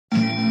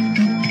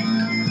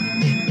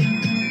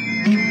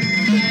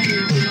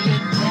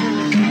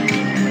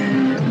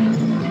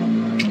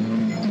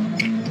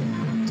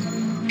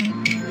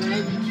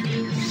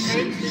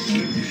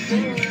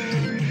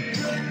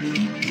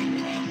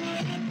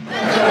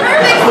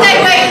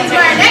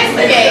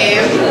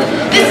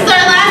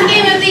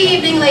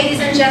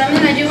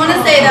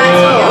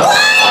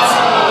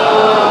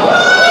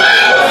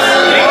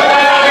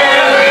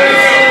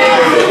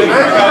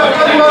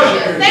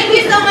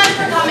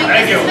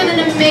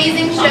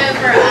amazing show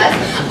for us.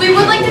 We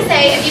would like to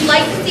say, if you'd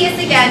like to see us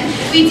again,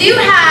 we do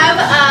have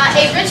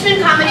a Richmond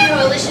Comedy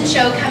Coalition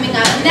show coming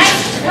up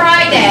next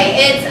Friday.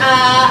 It's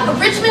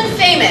Richmond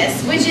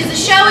Famous, which is a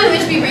show in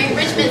which we bring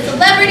Richmond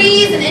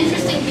celebrities and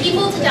interesting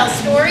people to tell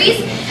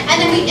stories, and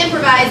then we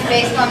improvise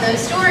based on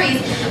those stories.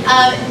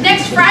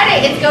 Next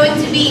Friday, it's going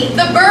to be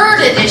the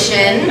Bird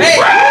Edition. Hey!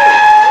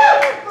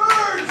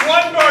 Birds!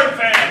 One bird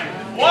fan.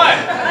 One.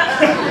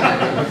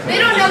 They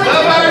don't know what's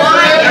the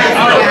Y yet.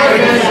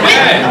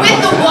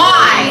 With the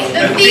Y,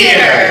 the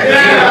theater.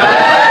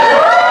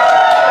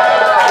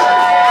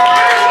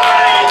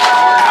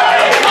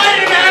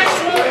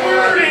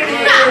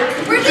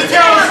 We're just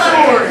going to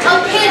have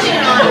a pigeon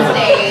on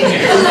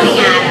stage hooting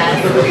at us.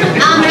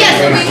 Yes,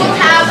 so we will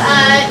have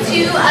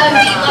two of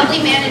the lovely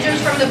managers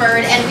from the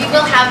Bird, and we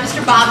will have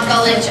Mr. Bob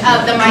Gullich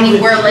of the Mighty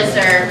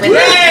Wurlitzer with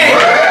us.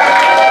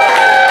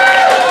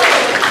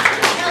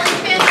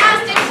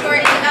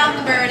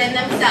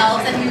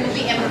 And we will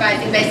be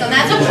improvising based on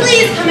that, so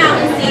please come out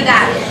and see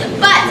that.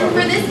 But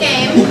for this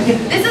game,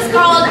 this is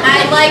called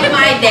I Like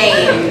My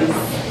Dames.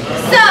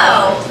 So,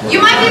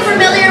 you might be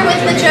familiar with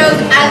the joke,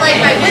 I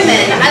like my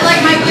women. I like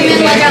my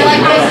women like I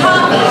like my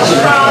coffee,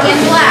 strong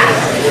and black.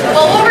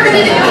 Well, what we're going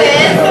to do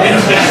is,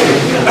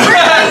 we're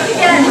going to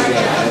get...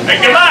 Hey,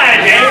 goodbye,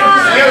 James.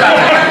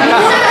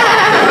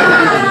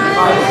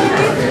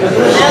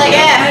 I like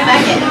it, I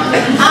like it.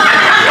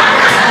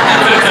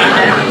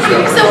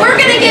 So we're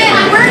going to get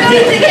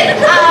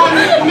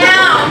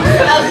nouns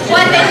of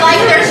what they like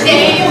their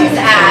dames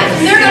as.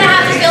 And they're going to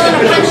have to fill in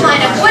a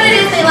punchline of what it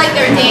is they like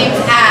their dames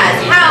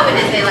as, how it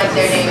is they like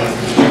their dames.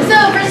 So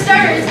for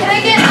starters, can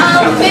I get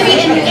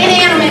maybe an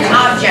inanimate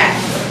object?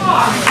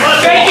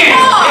 Bacon!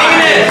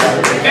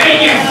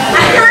 Bacon!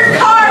 I heard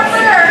car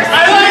first!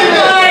 I like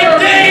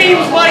my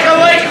dames like I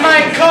like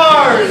my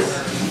cars.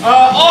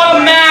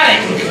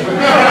 Automatic.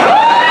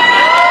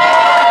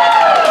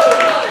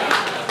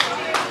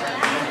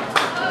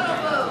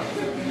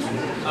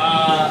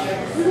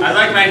 I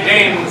like my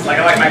dames like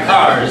I like my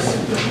cars.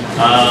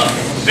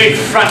 Big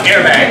front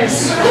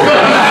airbags.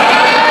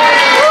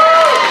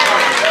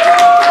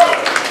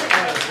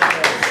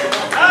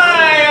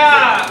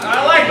 I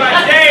like my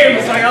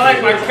dames like I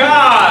like my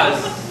cars.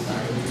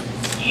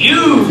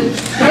 You.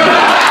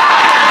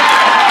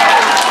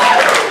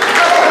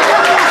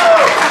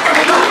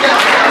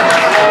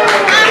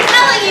 I'm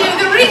telling you,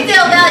 the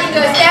resale value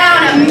goes down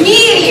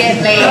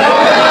immediately.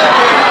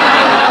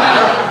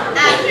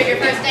 After your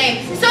first name.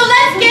 So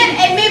let's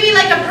get maybe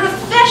like a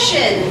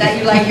profession that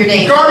you like your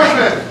dames. Garbage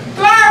man.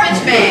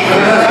 Garbage man.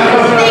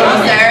 Thank you,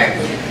 sir.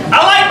 I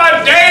like my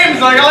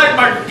dames like I like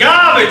my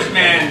garbage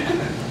men.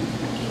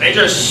 They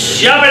just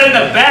shove it in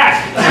the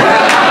back.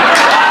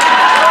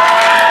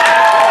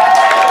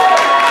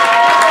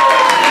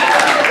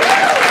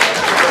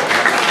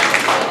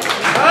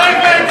 I like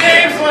my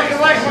dames like I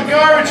like my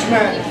garbage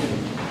man.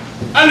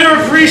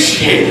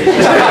 Underappreciated.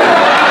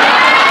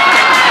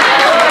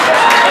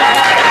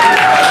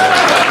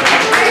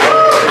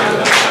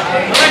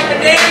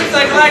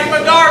 I like my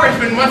garbage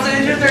men. Once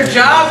they do their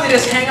job, they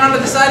just hang onto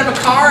the side of a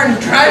car and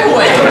drive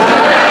away.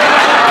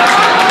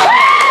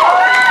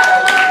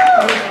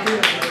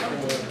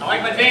 I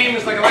like my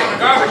dames like I like my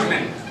garbage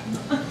men.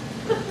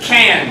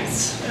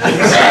 Cans. I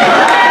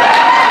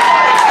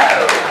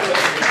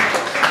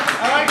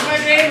like my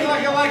dames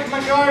like I like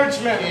my garbage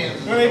men.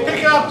 When they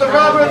pick up the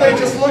rubber, they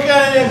just look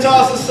at it and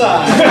toss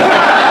aside.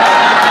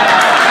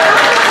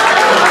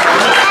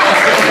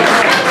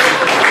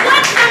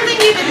 What's something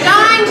you've been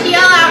dying to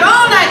yell out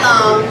all night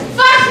long?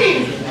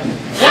 Fucking!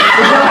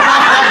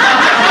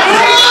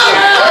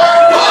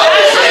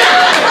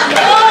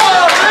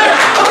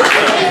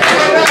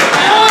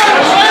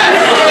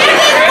 Give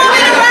this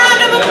woman a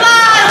round of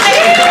applause!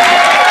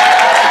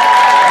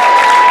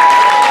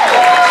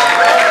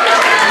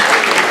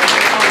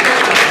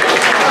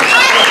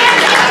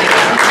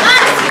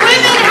 Us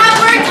women have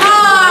worked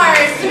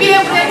hard to be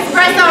able to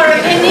express our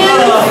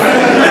opinions.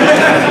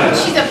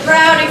 She's a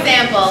proud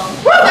example.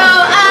 So,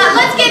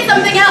 let's get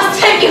something else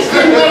that you've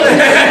been waiting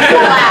to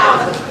pull out.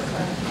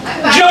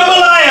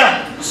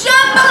 Jambalaya!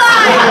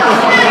 Jambalaya!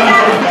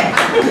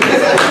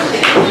 Fantastic.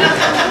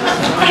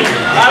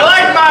 I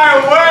like my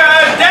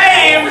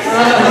dames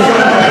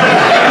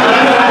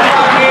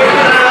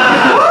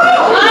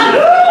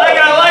like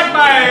I like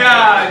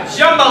my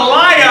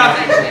jambalaya.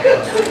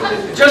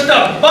 Just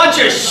a bunch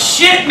of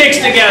shit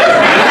mixed together.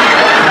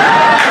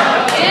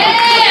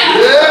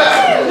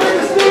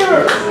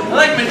 I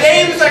like my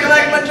dames like I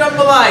like my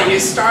jambalaya. You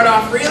start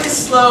off really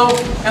slow,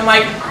 and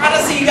like,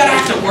 honestly, you gotta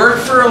have to work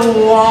for a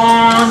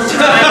long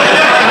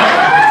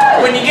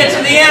time. When you get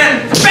to the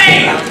end,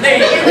 bam! There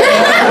you go.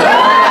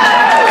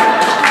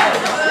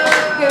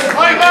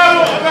 Like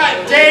my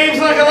dames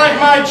like I like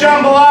my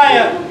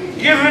jambalaya,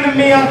 given to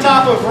me on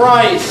top of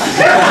rice.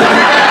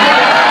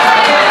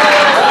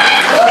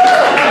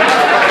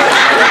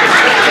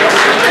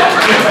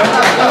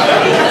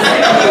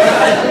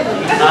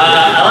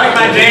 I like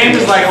my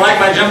dames like I like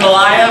my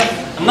jambalaya.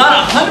 I'm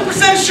not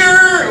 100%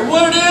 sure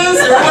what it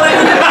is or what I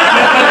do.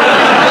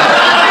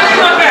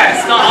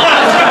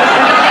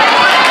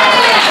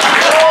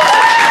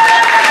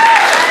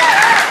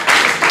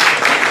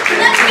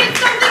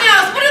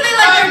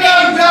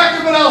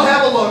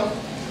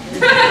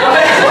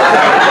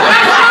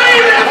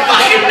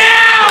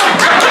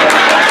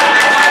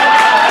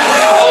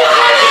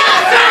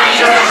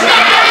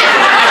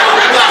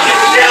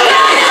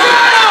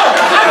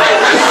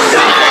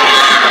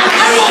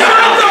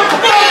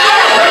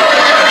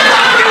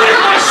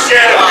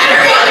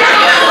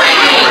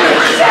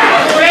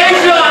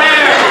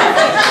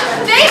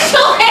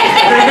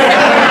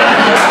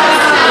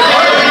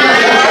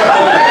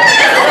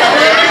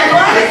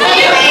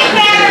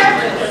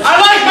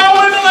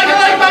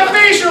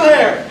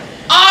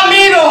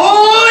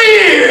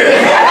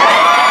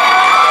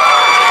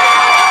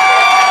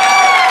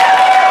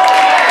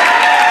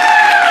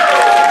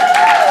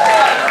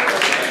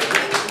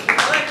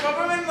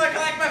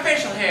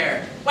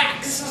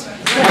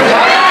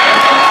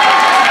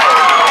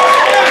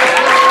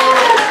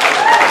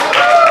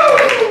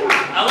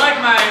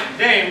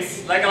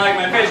 like I like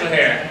my facial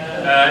hair.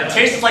 It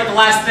tastes like the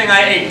last thing I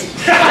ate.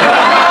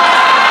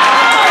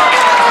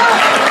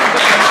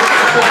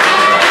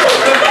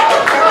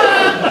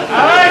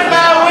 I like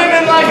my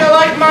women like I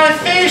like my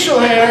facial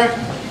hair,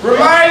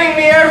 reminding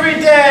me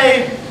every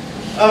day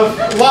of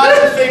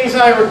lots of things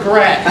I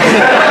regret.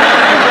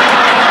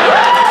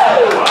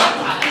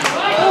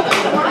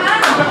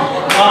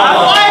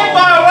 I like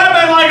my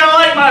women like I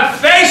like my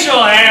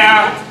facial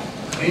hair.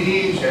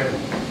 Clean shaven.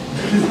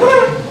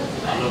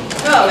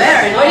 Oh,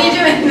 Aaron, what are you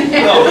doing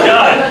there? Oh,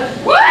 God.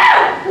 Woo!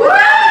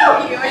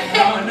 What's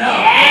happening to you? Oh, no.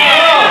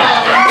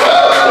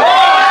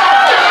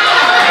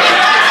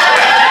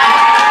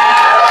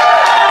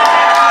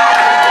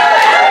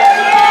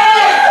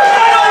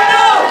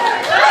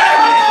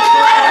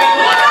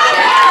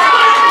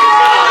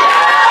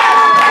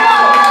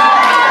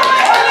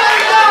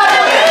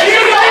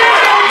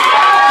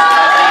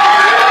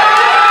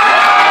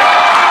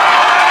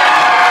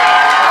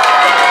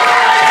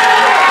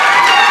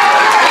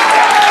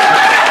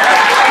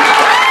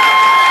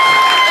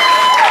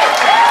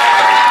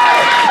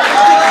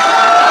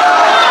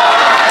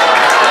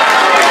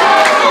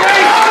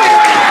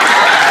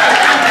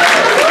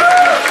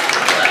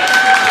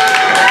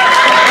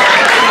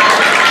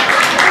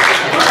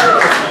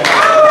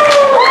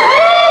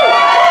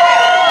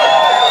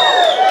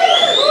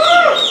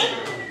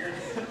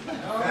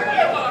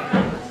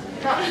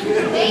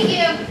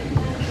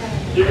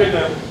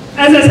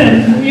 As I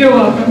said, you're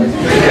welcome. One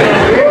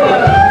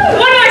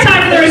more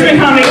time for the Richmond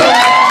Comedy Club.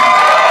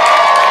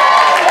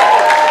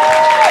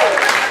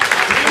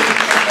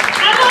 I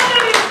love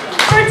them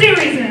for two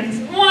reasons.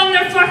 One,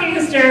 they're fucking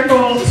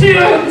hysterical. Two,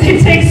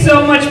 they take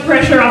so much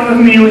pressure off of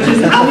me, which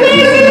is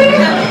amazing.